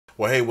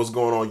Well, hey, what's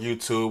going on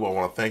YouTube? I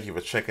want to thank you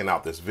for checking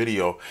out this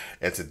video.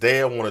 And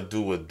today I want to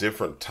do a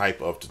different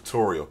type of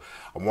tutorial.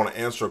 I want to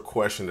answer a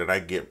question that I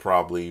get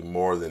probably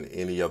more than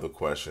any other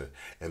question.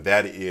 And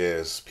that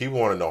is, people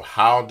want to know,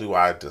 how do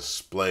I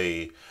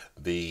display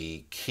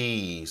the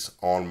keys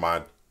on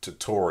my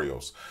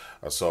tutorials?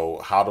 So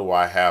how do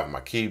I have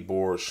my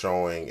keyboard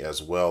showing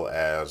as well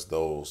as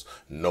those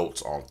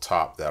notes on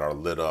top that are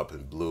lit up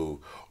in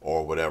blue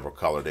or whatever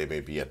color they may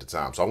be at the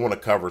time? So I want to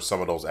cover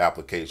some of those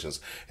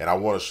applications, and I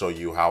want to show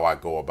you how I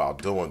go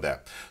about doing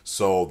that.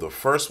 So the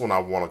first one I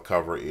want to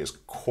cover is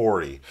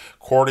Chordie.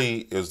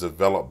 Chordie is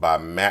developed by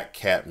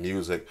Cat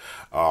Music.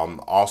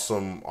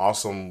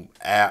 Awesome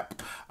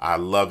app. I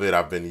love it.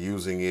 I've been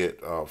using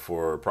it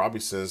for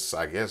probably since,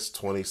 I guess,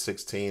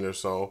 2016 or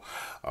so.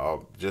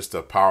 Just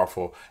a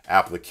powerful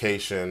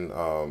application,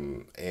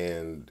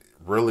 and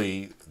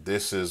really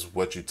this is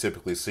what you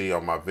typically see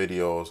on my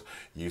videos.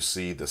 You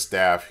see the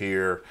staff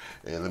here,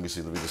 and let me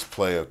just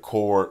play a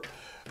chord.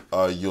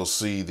 You'll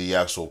see the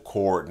actual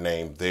chord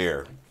name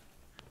there.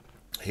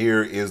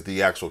 Here is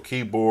the actual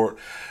keyboard.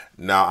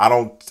 Now I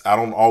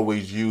don't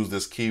always use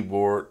this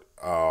keyboard,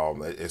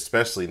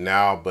 especially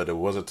now, but it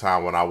was a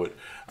time when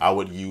I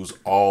would use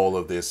all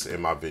of this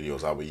in my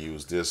videos. I would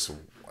use this,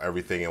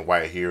 everything in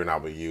white here, and I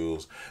would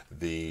use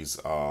these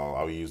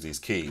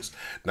keys.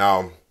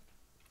 Now,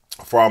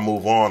 before I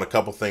move on, a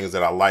couple things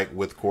that I like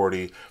with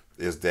Chordie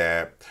is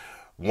that,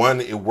 one,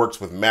 it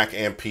works with Mac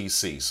and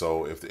PC.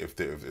 So if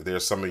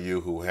there's some of you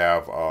who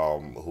have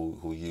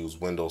who use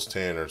Windows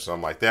 10 or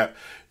something like that,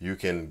 you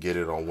can get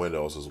it on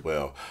Windows as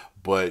well.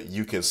 But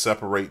you can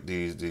separate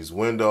these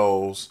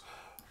windows,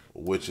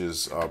 which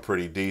is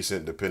pretty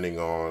decent depending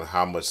on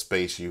how much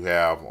space you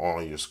have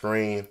on your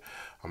screen.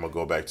 I'm gonna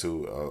go back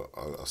to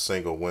a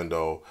single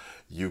window.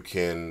 You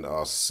can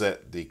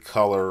set the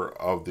color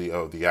of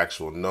the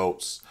actual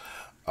notes.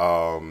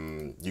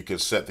 You can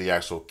set the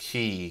actual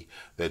key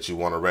that you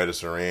want to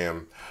register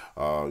in.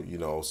 You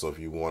know, so if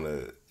you want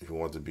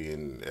to be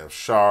in F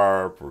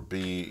sharp or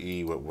B,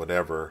 E,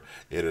 whatever,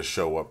 it'll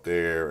show up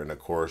there, and of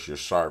course your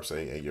sharps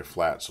and your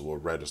flats will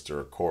register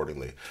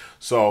accordingly.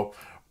 So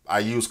I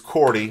use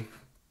Chordie,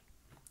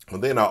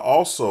 and then I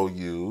also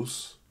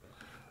use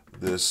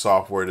this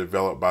software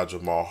developed by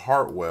Jamal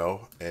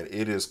Hartwell, and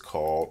it is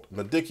called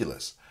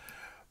Midiculous.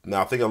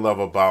 Now, the thing I love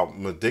about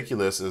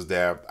Midiculous is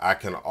that I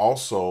can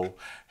also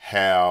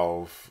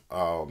have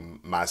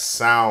my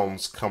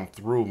sounds come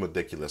through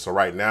Midiculous. So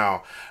right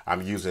now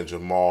I'm using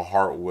Jamal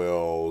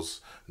Hartwell's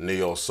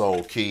Neo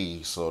Soul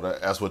key. So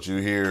that's what you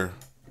hear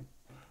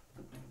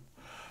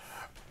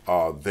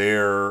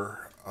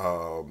there.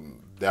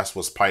 That's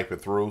what's piping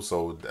through.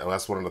 So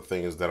that's one of the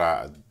things that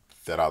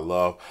I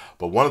love.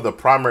 But one of the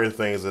primary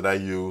things that I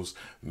use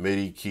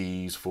MIDI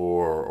keys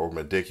for, or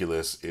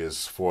Midiculous,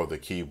 is for the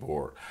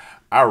keyboard.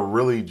 I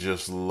really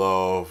just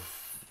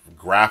love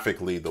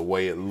graphically the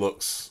way it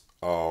looks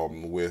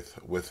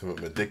with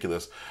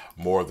Midiculous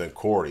more than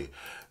Chordie.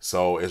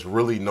 So it's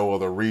really no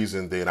other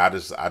reason than I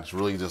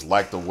really just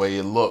like the way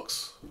it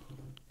looks.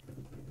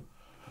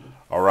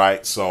 All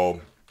right,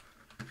 so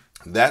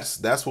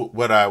that's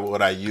what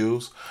I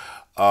use,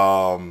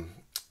 and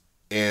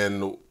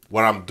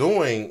what I'm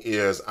doing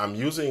is I'm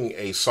using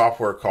a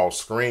software called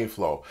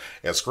ScreenFlow,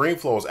 and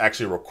ScreenFlow is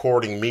actually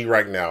recording me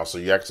right now. So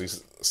you actually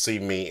see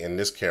me in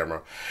this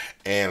camera,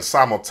 and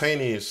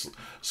simultaneous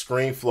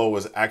ScreenFlow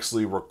is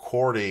actually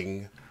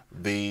recording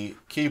the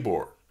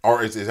keyboard,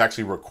 or it's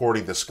actually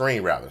recording the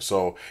screen rather.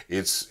 So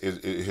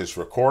it's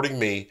recording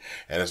me,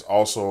 and it's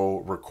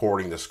also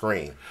recording the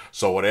screen.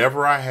 So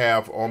whatever I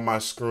have on my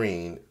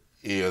screen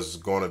is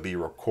going to be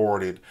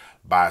recorded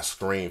by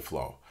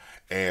ScreenFlow.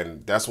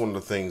 And that's one of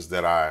the things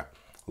that I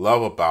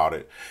love about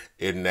it,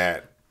 in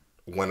that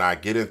when I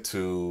get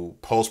into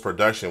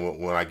post-production,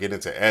 when I get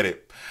into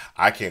edit,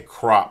 I can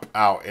crop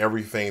out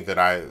everything that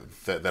I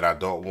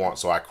don't want.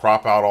 So I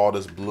crop out all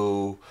this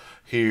blue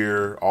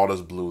here, all this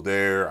blue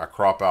there. I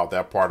crop out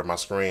that part of my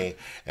screen,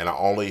 and I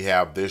only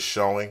have this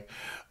showing.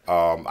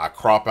 I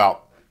crop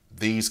out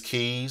these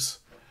keys,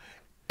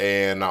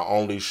 and I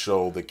only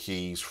show the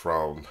keys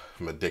from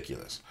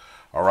Midiculous.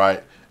 All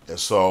right, and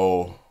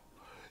so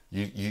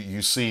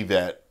you see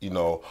that, you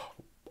know,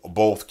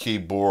 both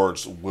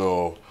keyboards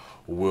will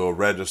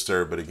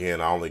register, but again,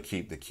 I only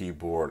keep the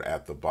keyboard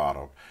at the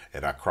bottom,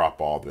 and I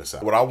crop all this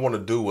out. What I want to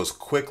do is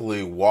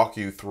quickly walk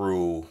you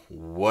through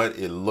what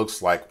it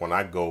looks like when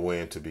I go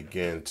in to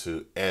begin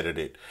to edit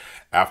it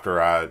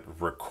after I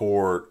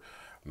record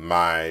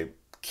my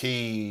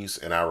keys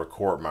and I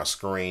record my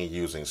screen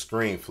using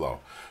ScreenFlow.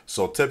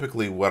 So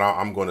typically what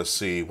I'm going to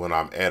see when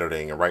I'm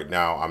editing, and right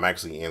now I'm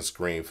actually in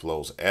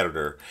ScreenFlow's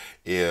editor,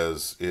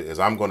 is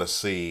I'm going to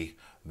see,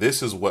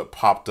 this is what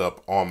popped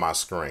up on my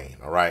screen.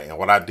 All right, and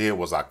what I did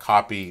was I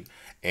copied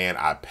and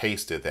I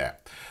pasted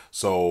that.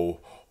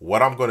 So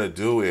what I'm going to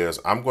do is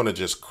I'm going to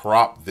just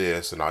crop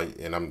this, and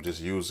I'm just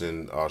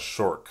using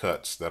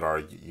shortcuts that are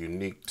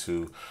unique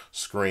to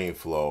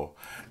ScreenFlow.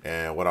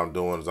 And what I'm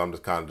doing is I'm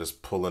just kind of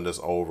just pulling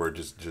this over,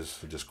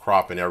 just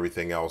cropping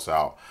everything else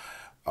out,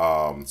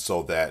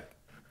 so that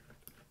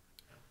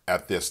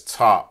at this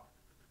top,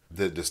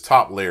 this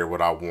top layer,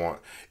 what I want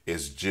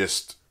is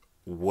just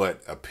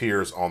what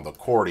appears on the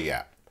Chordie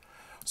app.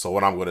 So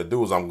what I'm going to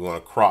do is I'm going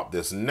to crop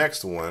this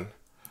next one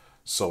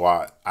so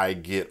I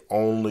get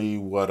only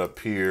what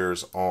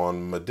appears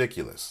on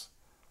Midiculous.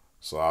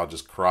 So I'll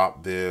just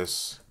crop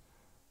this,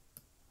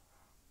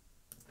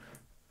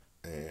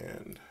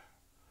 and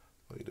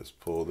let me just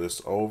pull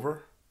this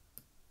over.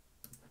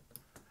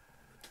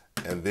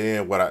 And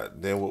then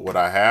what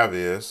I have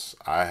is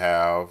I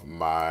have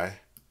my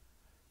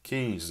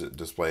keys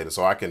displayed,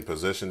 so I can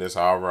position this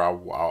however I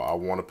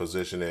want to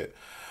position it.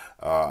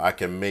 I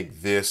can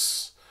make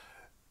this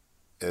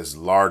as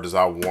large as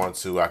I want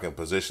to. I can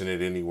position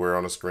it anywhere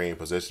on the screen,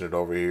 position it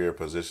over here,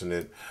 position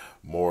it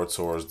more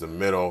towards the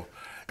middle,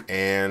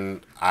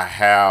 and I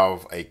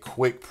have a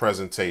quick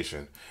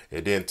presentation.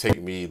 It didn't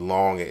take me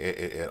long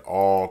at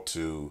all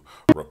to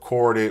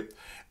record it,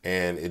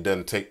 and it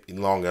doesn't take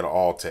long at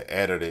all to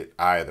edit it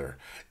either.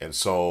 And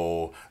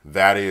so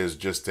that is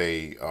just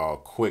a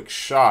quick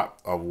shot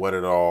of what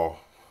it all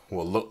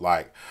will look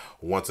like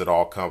once it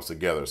all comes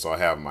together. So I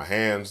have my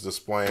hands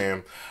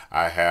displaying,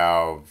 I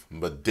have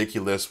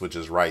Midiculous, which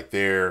is right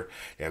there,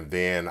 and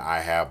then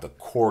I have the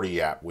Chordie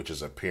app, which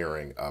is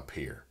appearing up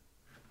here.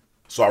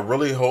 So I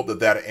really hope that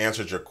that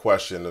answered your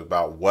question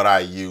about what I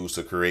use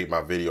to create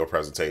my video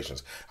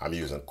presentations. I'm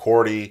using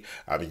Chordie,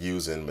 I'm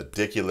using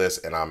Midiculous,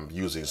 and I'm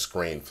using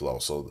ScreenFlow.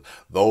 So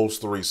those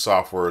three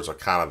softwares are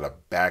kind of the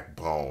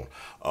backbone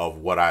of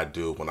what I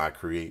do when I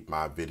create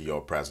my video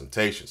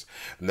presentations.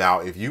 Now,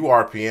 if you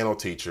are a piano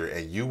teacher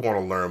and you want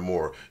to learn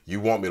more,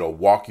 you want me to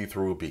walk you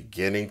through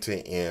beginning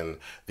to end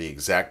the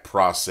exact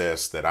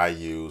process that I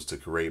use to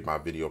create my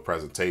video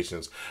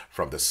presentations,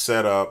 from the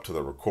setup to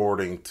the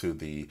recording to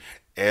the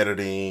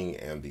editing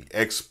and the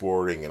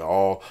exporting and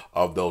all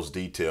of those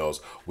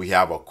details, we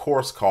have a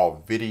course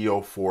called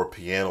Video for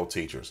Piano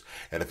Teachers.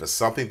 And if it's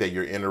something that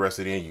you're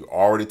interested in, you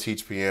already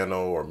teach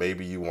piano, or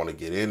maybe you want to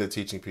get into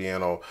teaching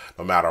piano,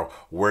 no matter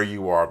where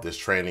you are, this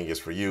training is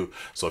for you.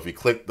 So if you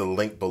click the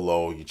link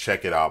below, you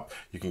check it out,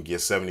 you can get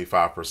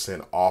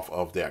 75% off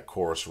of that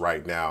course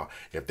right now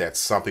if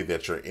that's something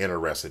that you're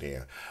interested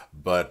in.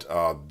 But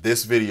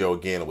this video,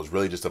 again, was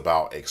really just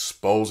about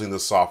exposing the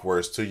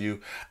softwares to you.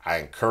 I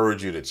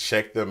encourage you to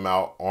check them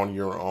out on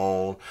your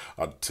own,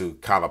 to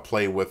kind of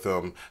play with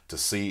them to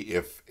see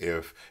if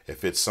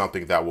it's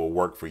something that will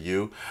work for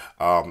you.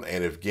 And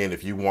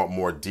if you want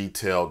more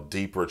detailed,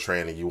 deeper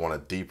training, you want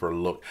a deeper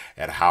look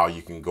at how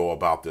you can go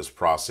about this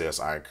process,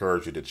 I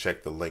encourage you to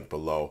check the link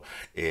below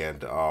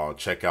and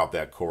check out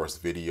that course,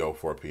 Video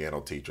for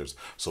Piano Teachers,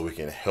 so we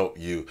can help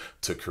you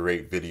to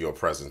create video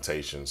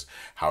presentations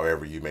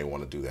however you may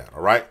want to do that.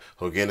 All right.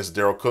 So again, this is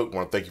Daryl Cook. I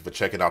want to thank you for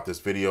checking out this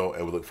video,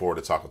 and we look forward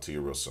to talking to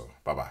you real soon.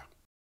 Bye-bye.